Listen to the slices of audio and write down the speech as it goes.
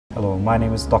Hello, my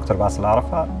name is Dr. Basil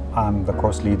Arafat. I'm the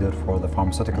course leader for the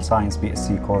Pharmaceutical Science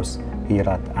BSc course here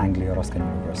at Anglia Ruskin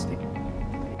University.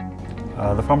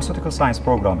 The Pharmaceutical Science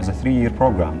program is a 3-year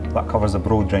program that covers a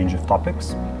broad range of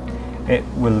topics. It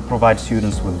will provide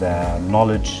students with the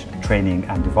knowledge, training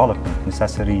and development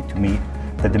necessary to meet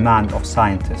the demand of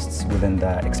scientists within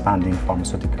the expanding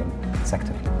pharmaceutical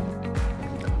sector.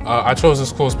 I chose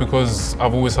this course because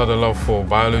I've always had a love for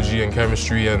biology and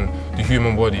chemistry and the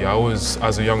human body.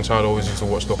 As a young child, I always used to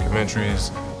watch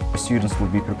documentaries. Students will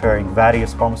be preparing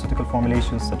various pharmaceutical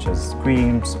formulations such as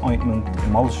creams, ointment,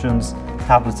 emulsions,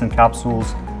 tablets and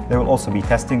capsules. They will also be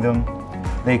testing them.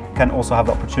 They can also have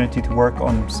the opportunity to work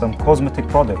on some cosmetic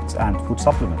products and food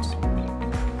supplements.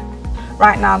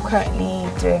 Right now I'm currently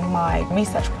doing my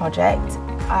research project.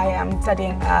 I am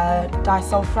studying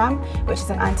disulfiram, which is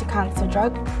an anti-cancer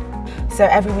drug. So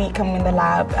every week I'm in the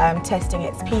lab testing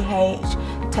its pH,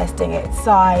 testing its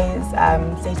size,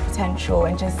 stage potential,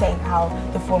 and just seeing how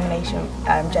the formulation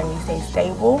generally stays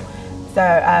stable. So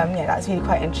yeah, that's really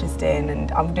quite interesting,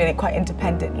 and I'm doing it quite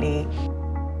independently.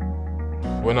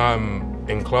 When I'm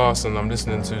in class and I'm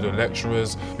listening to the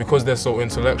lecturers, because they're so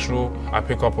intellectual, I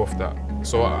pick up off that.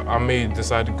 So I may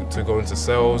decide to go into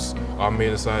sales, I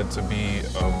may decide to be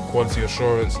quality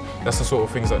assurance. That's the sort of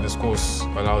things that this course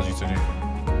allows you to do.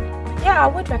 Yeah, I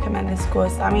would recommend this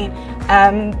course. I mean,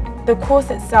 the course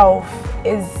itself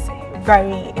is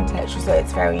very intellectual, so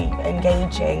it's very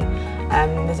engaging.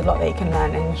 There's a lot that you can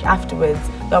learn, and afterwards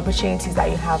the opportunities that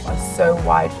you have are so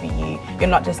wide for you. You're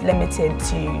not just limited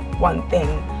to one thing.